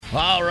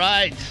All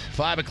right,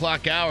 5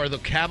 o'clock hour, the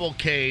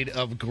cavalcade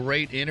of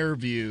great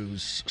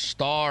interviews,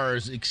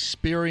 stars,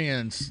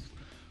 experience,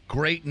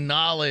 great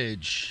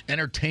knowledge,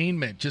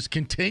 entertainment just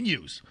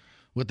continues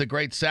with the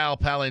great Sal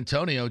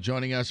Palantonio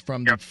joining us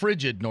from the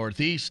frigid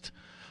Northeast.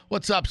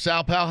 What's up,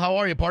 Sal Pal? How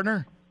are you,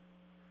 partner?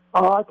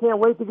 Oh, I can't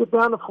wait to get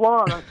down to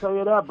Florida. I'll tell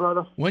you that,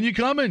 brother. When you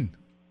coming?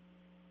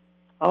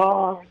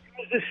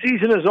 This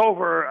season is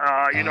over.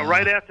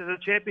 Right after the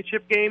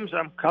championship games,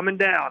 I'm coming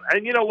down.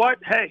 And you know what?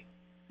 Hey,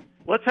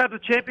 let's have the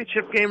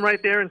championship game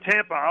right there in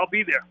Tampa. I'll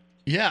be there.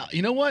 Yeah,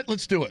 you know what?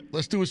 Let's do it.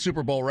 Let's do a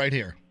Super Bowl right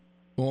here.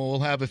 We'll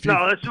have a few.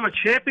 No, let's do a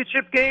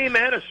championship game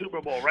and a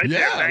Super Bowl right there.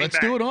 Yeah, let's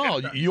do it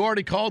all. You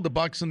already called the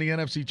Bucs in the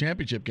NFC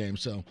Championship game,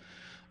 so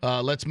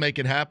let's make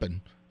it happen.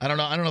 I don't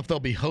know if they'll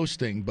be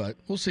hosting, but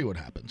we'll see what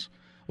happens.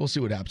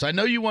 I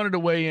know you wanted to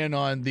weigh in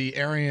on the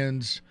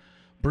Arians,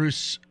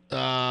 Bruce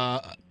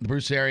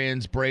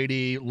Arians,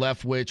 Brady,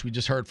 Leftwich. We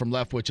just heard from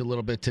Leftwich a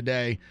little bit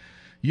today.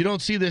 You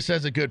don't see this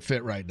as a good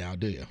fit right now,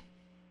 do you?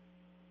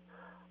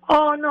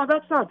 Oh, no,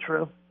 that's not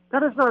true.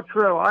 That is not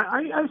true.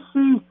 I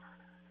see,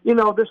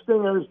 this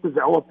thing is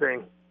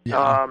developing.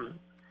 Yeah.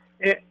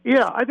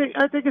 I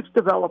think it's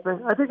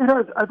developing. I think it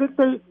has. I think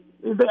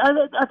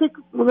I think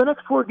the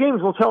next 4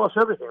 games will tell us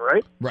everything,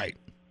 right? Right.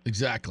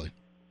 Exactly.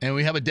 And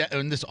we have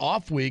in this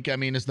off week,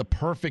 is the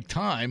perfect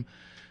time.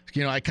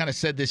 I kind of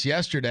said this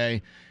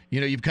yesterday.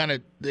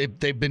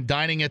 They've been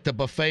dining at the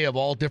buffet of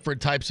all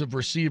different types of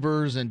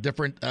receivers and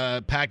different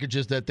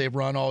packages that they've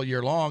run all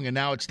year long, and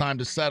now it's time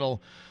to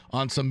settle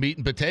on some meat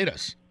and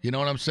potatoes. You know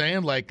what I'm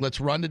saying? Like, let's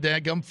run the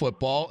daggum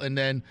football and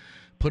then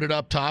put it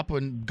up top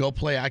and go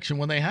play action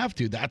when they have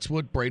to. That's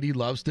what Brady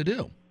loves to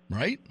do,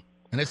 right?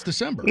 And it's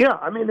December. Yeah,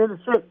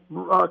 it's it.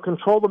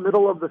 Control the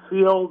middle of the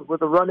field with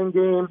the running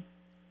game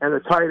and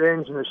the tight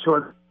ends and the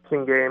short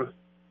game,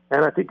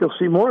 and I think you'll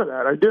see more of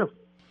that. I do.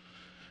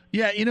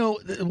 Yeah,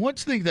 one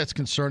thing that's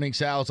concerning,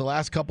 Sal, is the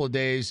last couple of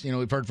days,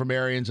 we've heard from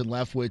Arians and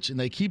Leftwich, and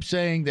they keep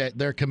saying that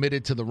they're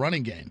committed to the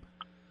running game.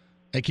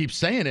 They keep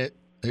saying it.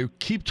 They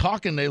keep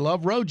talking. They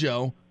love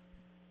Rojo,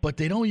 but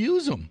they don't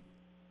use him.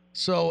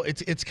 So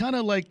it's kind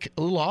of like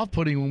a little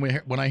off-putting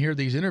when I hear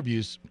these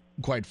interviews,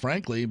 quite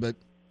frankly. But,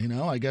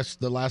 I guess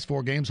the last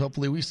 4 games,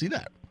 hopefully we see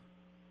that.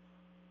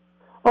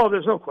 Oh,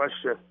 there's no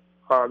question.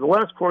 The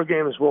last 4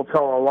 games will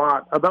tell a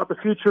lot about the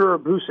future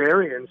of Bruce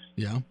Arians.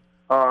 Yeah.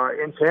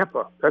 In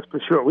Tampa, that's for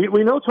sure.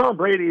 We know Tom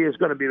Brady is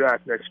going to be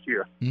back next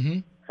year. Mm-hmm.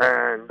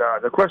 And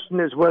the question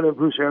is whether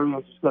Bruce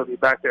Arians is going to be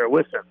back there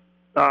with him.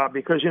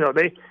 Because,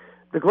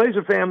 the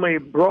Glazer family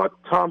brought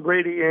Tom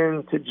Brady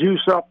in to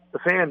juice up the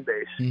fan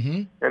base.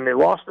 Mm-hmm. And they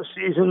lost the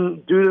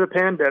season due to the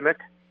pandemic.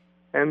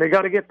 And they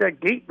got to get that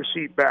gate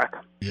receipt back.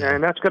 Yeah.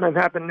 And that's going to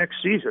happen next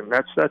season.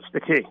 That's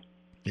the key.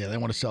 Yeah, they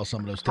want to sell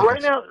some of those so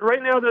tickets.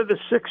 Right now they're the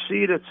 6th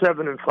seed at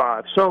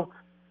 7-5. So,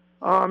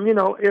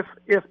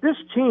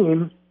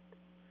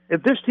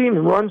 if this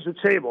team runs the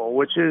table,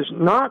 which is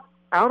not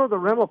out of the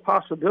realm of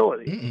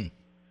possibility,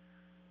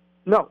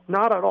 no,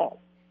 not at all.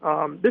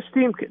 This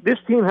team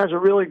has a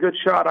really good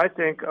shot, I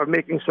think, of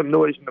making some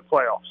noise in the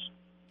playoffs.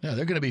 Yeah,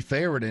 they're going to be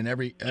favored in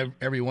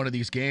every one of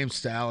these games,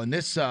 Sal. And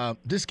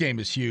this game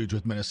is huge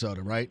with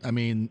Minnesota, right?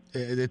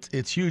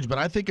 It's huge, but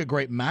I think a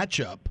great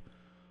matchup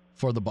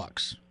for the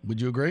Bucs. Would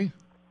you agree?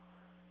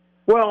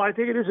 Well, I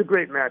think it is a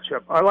great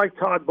matchup. I like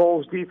Todd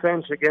Bowles'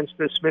 defense against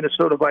this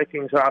Minnesota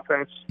Vikings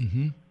offense.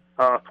 Mm-hmm.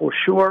 For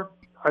sure.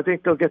 I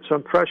think they'll get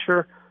some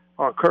pressure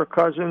on Kirk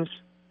Cousins.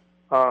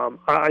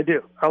 I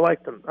do. I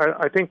like them.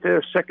 I think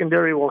their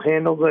secondary will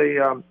handle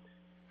the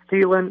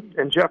Thielen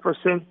and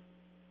Jefferson.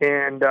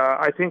 And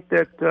I think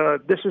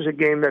that this is a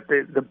game that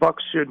the Bucs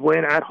should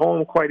win at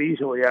home quite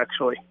easily,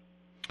 actually.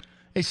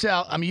 Hey,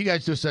 Sal, you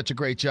guys do such a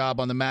great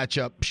job on the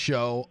matchup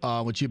show,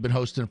 which you've been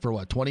hosting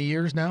for, 20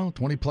 years now?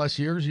 20-plus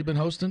years you've been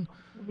hosting?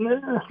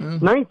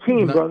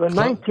 19, brother.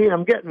 19.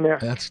 I'm getting there.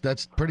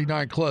 That's pretty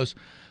darn close.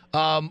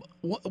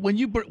 When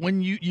you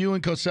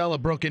and Cosell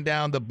broken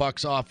down the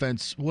Bucs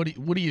offense, what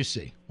do you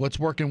see? What's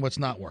working? What's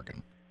not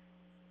working?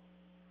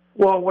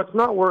 Well, what's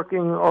not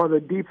working are the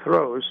deep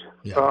throws,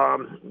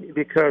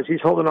 because he's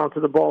holding on to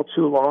the ball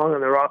too long,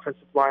 and their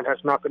offensive line has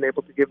not been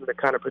able to give him the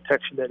kind of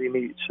protection that he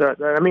needs.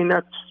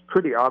 That's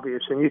pretty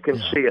obvious, and you can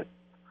see it.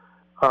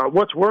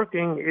 What's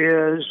working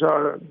is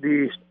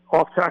the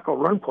off-tackle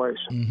run plays.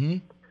 Mm-hmm.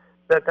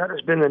 That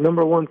has been the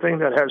number one thing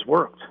that has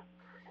worked.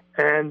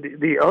 And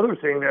the other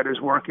thing that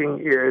is working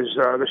is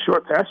the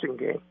short passing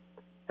game.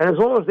 And as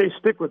long as they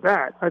stick with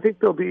that, I think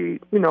they'll be,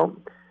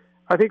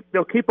 I think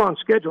they'll keep on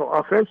schedule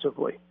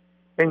offensively.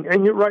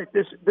 And you're right,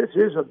 this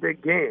is a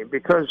big game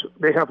because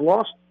they have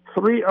lost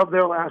 3 of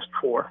their last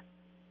 4.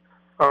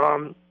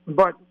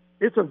 But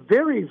it's a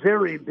very,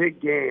 very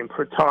big game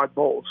for Todd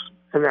Bowles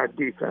and that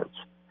defense.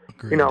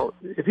 Agreed.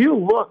 If you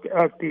look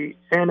at the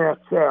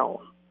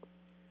NFL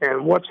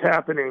and what's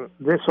happening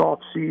this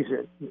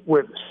offseason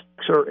with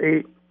 6 or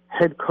 8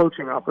 head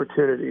coaching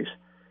opportunities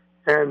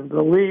and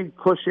the league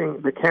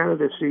pushing the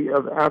candidacy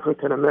of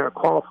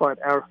qualified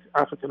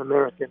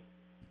African-American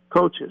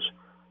coaches,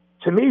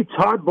 to me,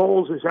 Todd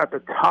Bowles is at the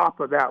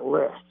top of that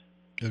list.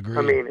 Agreed.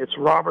 I mean, it's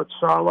Robert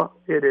Saleh.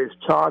 It is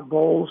Todd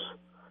Bowles.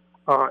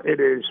 It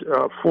is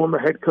former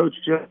head coach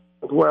Jim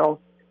Caldwell.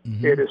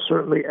 Mm-hmm. It is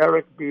certainly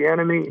Eric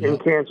Bieniemy in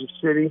Kansas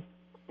City.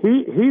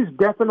 He's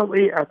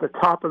definitely at the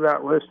top of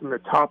that list in the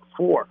top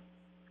 4.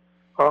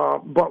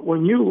 But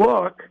when you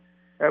look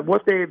at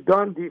what they've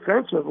done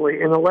defensively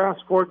in the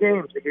last 4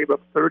 games, they gave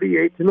up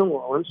 38 to New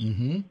Orleans,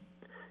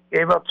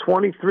 gave up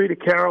 23 to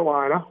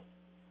Carolina,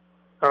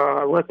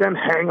 let them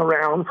hang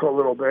around for a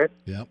little bit,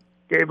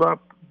 gave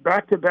up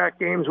back-to-back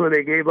games where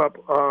they gave up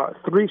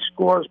 3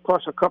 scores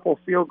plus a couple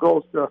field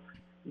goals to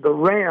the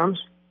Rams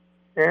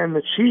and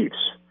the Chiefs.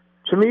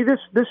 To me, this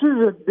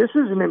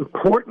is an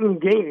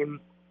important game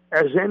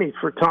as any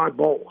for Todd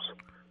Bowles.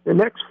 The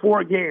next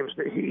 4 games,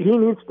 he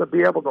needs to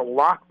be able to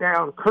lock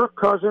down Kirk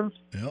Cousins,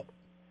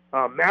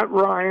 Matt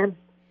Ryan,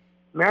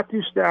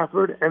 Matthew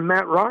Stafford, and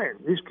Matt Ryan.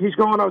 He's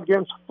going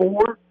against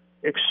 4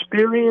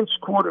 experienced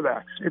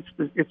quarterbacks.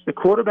 It's the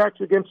quarterbacks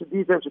against the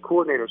defensive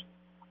coordinators.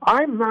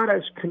 I'm not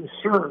as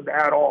concerned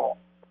at all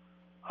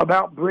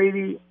about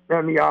Brady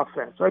and the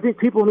offense. I think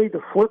people need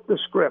to flip the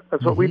script.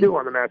 That's what we do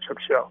on the matchup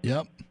show.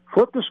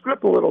 Flip the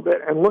script a little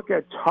bit and look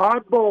at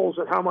Todd Bowles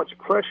and how much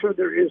pressure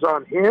there is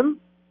on him,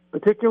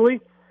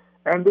 particularly,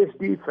 and this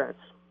defense.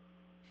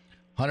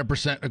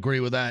 100%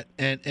 agree with that.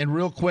 And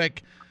real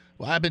quick,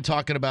 I've been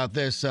talking about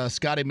this.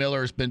 Scotty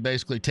Miller has been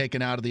basically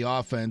taken out of the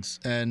offense,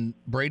 and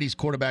Brady's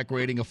quarterback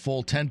rating a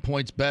full 10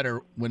 points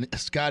better when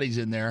Scotty's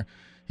in there.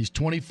 He's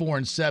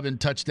 24-7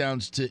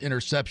 touchdowns to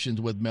interceptions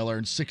with Miller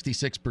and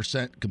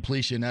 66%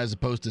 completion as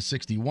opposed to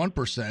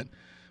 61%.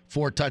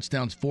 4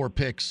 touchdowns, 4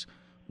 picks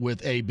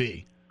with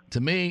AB. To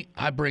me,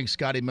 I bring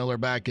Scotty Miller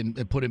back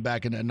and put him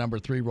back in that number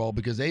 3 role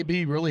because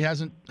AB really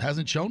hasn't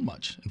shown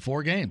much in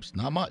 4 games.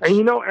 Not much.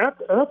 And,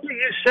 after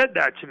you said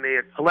that to me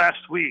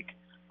last week,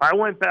 I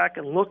went back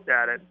and looked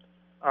at it,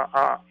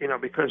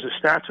 because the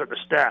stats are the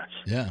stats.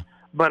 Yeah.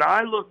 But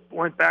I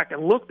went back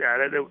and looked at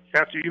it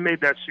after you made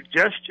that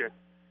suggestion.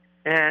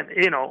 And,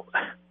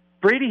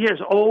 Brady has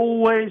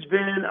always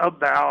been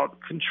about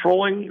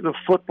controlling the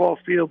football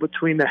field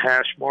between the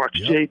hash marks,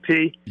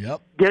 JP.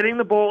 Getting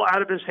the ball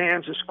out of his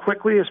hands as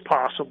quickly as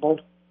possible.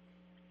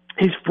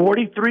 He's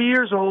 43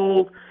 years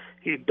old.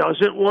 He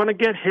doesn't want to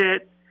get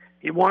hit.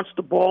 He wants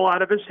the ball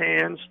out of his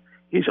hands.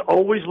 He's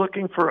always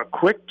looking for a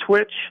quick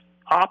twitch,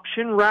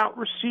 option route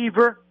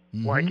receiver,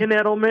 like an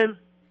Edelman,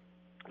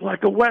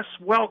 like a Wes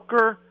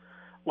Welker,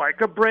 like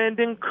a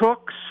Brandon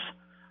Cooks,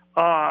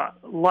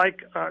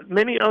 like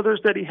many others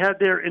that he had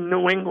there in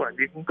New England.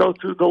 You can go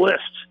through the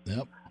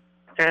list.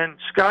 And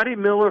Scotty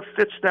Miller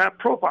fits that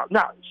profile.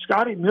 Now,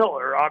 Scotty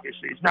Miller,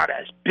 obviously, is not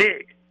as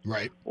big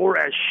or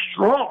as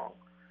strong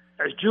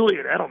as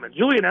Julian Edelman.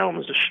 Julian Edelman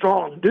is a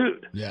strong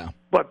dude.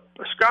 But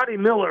Scotty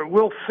Miller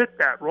will fit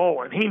that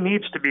role, and he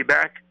needs to be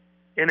back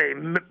in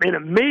a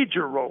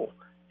major role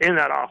in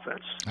that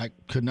offense. I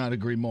could not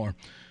agree more.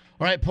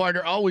 All right,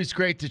 partner, always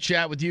great to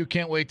chat with you.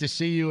 Can't wait to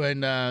see you,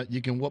 and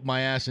you can whoop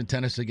my ass in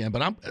tennis again.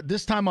 But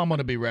this time I'm going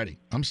to be ready.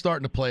 I'm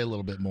starting to play a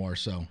little bit more,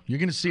 so you're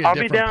going to see a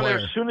different player. I'll be down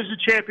there as soon as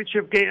the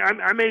championship game.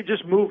 I may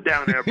just move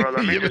down there, brother.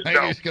 I may You're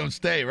just going to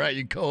stay, right?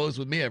 You can co-host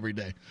with me every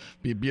day.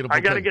 Be a beautiful I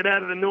got to get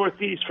out of the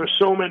Northeast for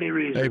so many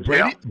reasons.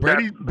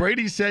 Hey,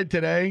 Brady said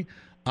today,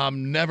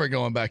 I'm never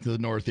going back to the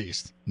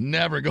Northeast.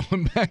 Never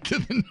going back to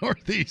the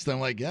Northeast. I'm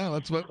like, yeah,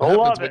 that's what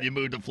happens when you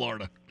move to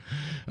Florida.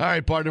 All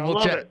right, partner,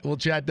 we'll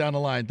chat down the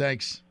line.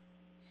 Thanks.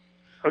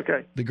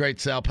 Okay. The great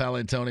Sal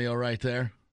Palantonio right there.